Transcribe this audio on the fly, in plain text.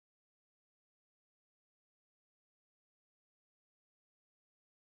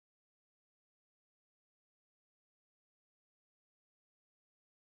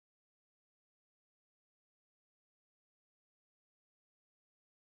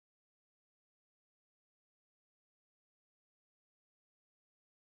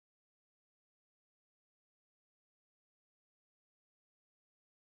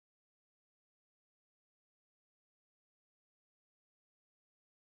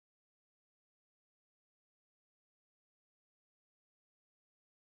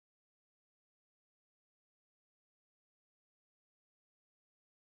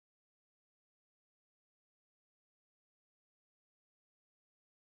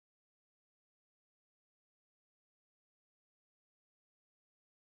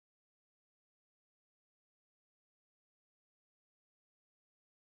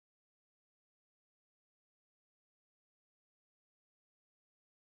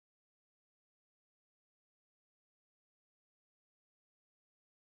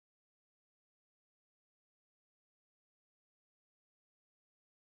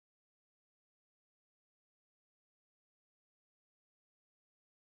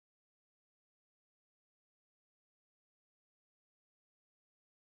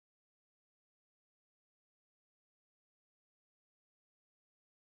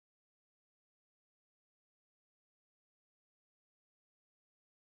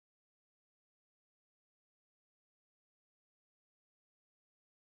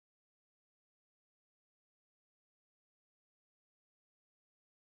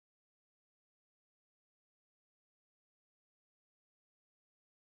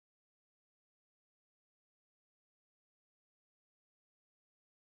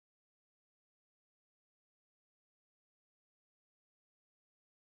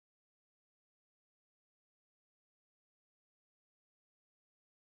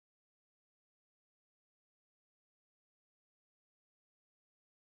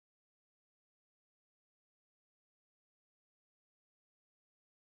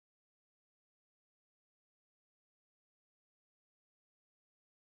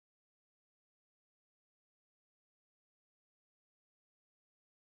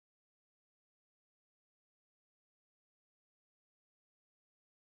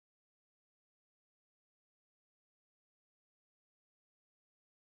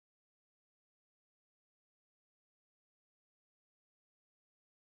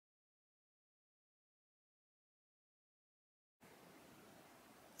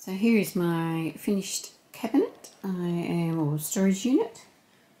So here is my finished cabinet, or storage unit.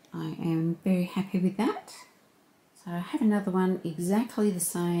 I am very happy with that. So I have another one exactly the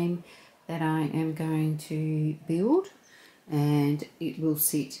same that I am going to build, and it will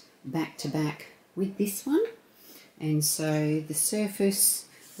sit back to back with this one. And so the surface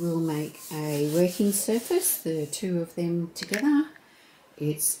will make a working surface, the two of them together.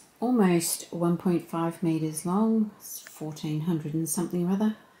 It's almost 1.5 meters long, it's 1400 and something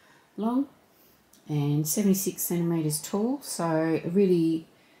rather long, and 76 centimeters tall. So really,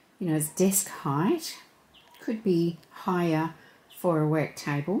 you know, it's desk height. Could be higher for a work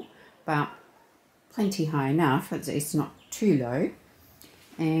table, but plenty high enough. It's not too low.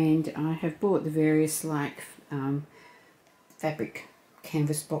 And I have bought the various fabric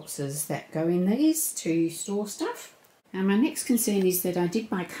canvas boxes that go in these to store stuff. Now my next concern is that I did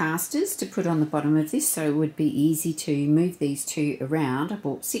buy casters to put on the bottom of this, so it would be easy to move these two around. I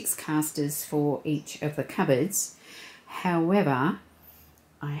bought 6 casters for each of the cupboards. However,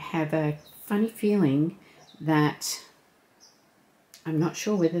 I have a funny feeling that I'm not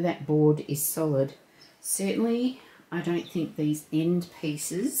sure whether that board is solid. Certainly I don't think these end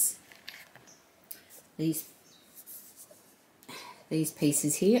pieces, these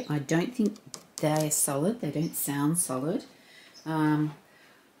pieces here, I don't think they're solid. They don't sound solid. But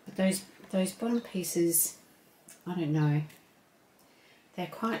those bottom pieces, I don't know. They're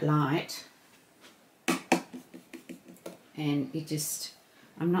quite light, and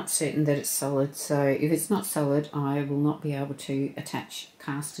I'm not certain that it's solid. So if it's not solid, I will not be able to attach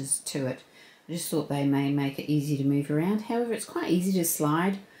casters to it. I just thought they may make it easy to move around. However, it's quite easy to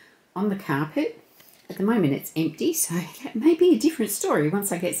slide on the carpet. At the moment it's empty, so that may be a different story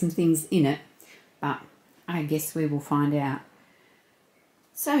once I get some things in it, but I guess we will find out.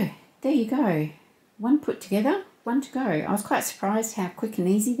 So there you go, one put together, one to go. I was quite surprised how quick and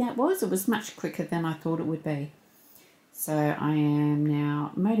easy that was. It was much quicker than I thought it would be. So I am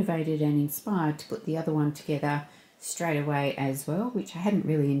now motivated and inspired to put the other one together straight away as well, which I hadn't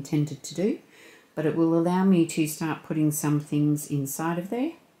really intended to do, but it will allow me to start putting some things inside of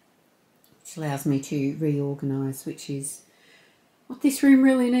there, which allows me to reorganise, which is what this room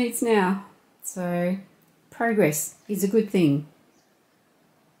really needs now. So progress is a good thing.